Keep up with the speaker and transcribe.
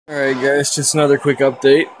Alright guys, just another quick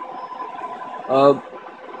update.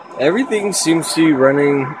 Everything seems to be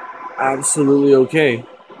running absolutely okay.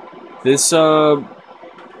 This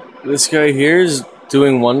this guy here is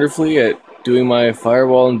doing wonderfully at doing my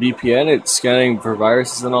firewall and VPN. It's scanning for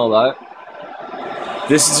viruses and all that.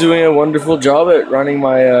 This is doing a wonderful job at running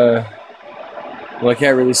my well, I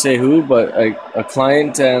can't really say who, but a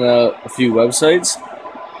client and a few websites.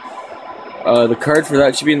 The card for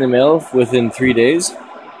that should be in the mail within 3 days.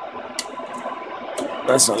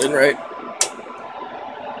 That's not in right.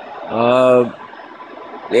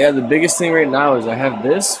 Yeah, the biggest thing right now is I have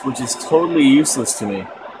this, which is totally useless to me.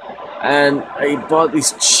 And I bought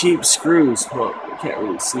these cheap screws. Well, you can't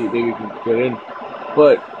really see, maybe you can get in.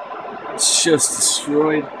 But it's just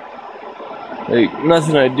destroyed. Like,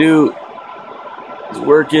 nothing I do is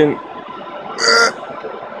working.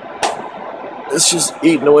 It's just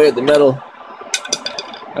eating away at the metal.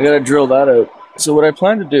 I gotta drill that out. So what I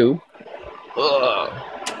plan to do,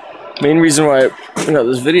 main reason why I got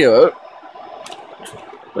this video out,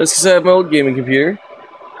 is because I have my old gaming computer.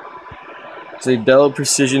 It's a Dell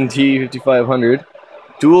Precision T5500,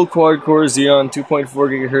 dual quad-core Xeon 2.4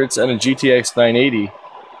 GHz and a GTX 980.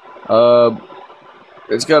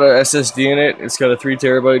 It's got a SSD in it. It's got a 3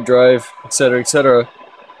 TB drive, etc., etc.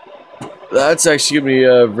 That's actually gonna be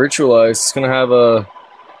virtualized. It's gonna have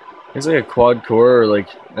it's like a quad core or like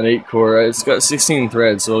an 8 core. It's got 16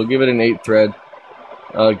 threads, so I'll give it an 8 thread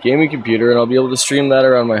gaming computer, and I'll be able to stream that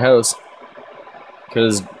around my house.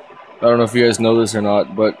 Because I don't know if you guys know this or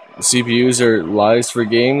not, but CPUs are lies for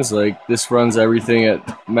games. Like, this runs everything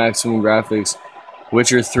at maximum graphics.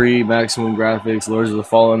 Witcher 3 maximum graphics, Lords of the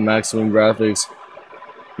Fallen maximum graphics.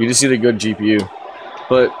 You just need a good GPU.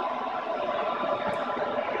 But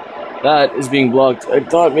that is being blocked. I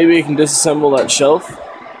thought maybe I can disassemble that shelf,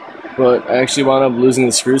 but I actually wound up losing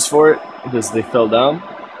the screws for it because they fell down.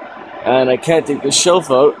 And I can't take this shelf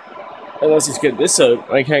out unless I get this out.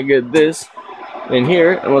 I can't get this in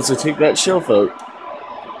here unless I take that shelf out.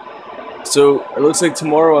 So it looks like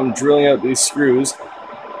tomorrow I'm drilling out these screws,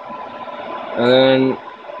 and then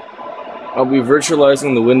I'll be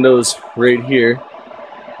virtualizing the windows right here.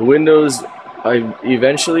 The windows I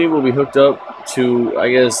eventually will be hooked up to, I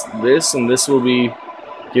guess, this, and this will be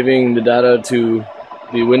giving the data to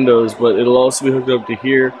the windows, but it'll also be hooked up to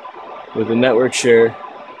here with a network share.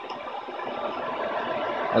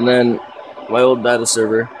 And then my old data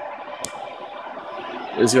server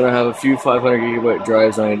is going to have a few 500 GB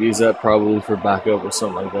drives, and I'd use that probably for backup or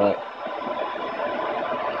something like that.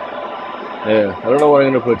 Yeah, I don't know what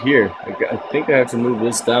I'm going to put here. I think I have to move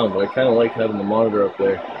this down, but I kind of like having the monitor up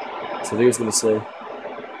there. So I think it's going to stay.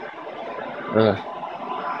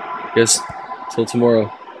 Guess till tomorrow.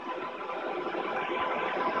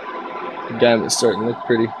 Damn, it's starting to look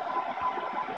pretty.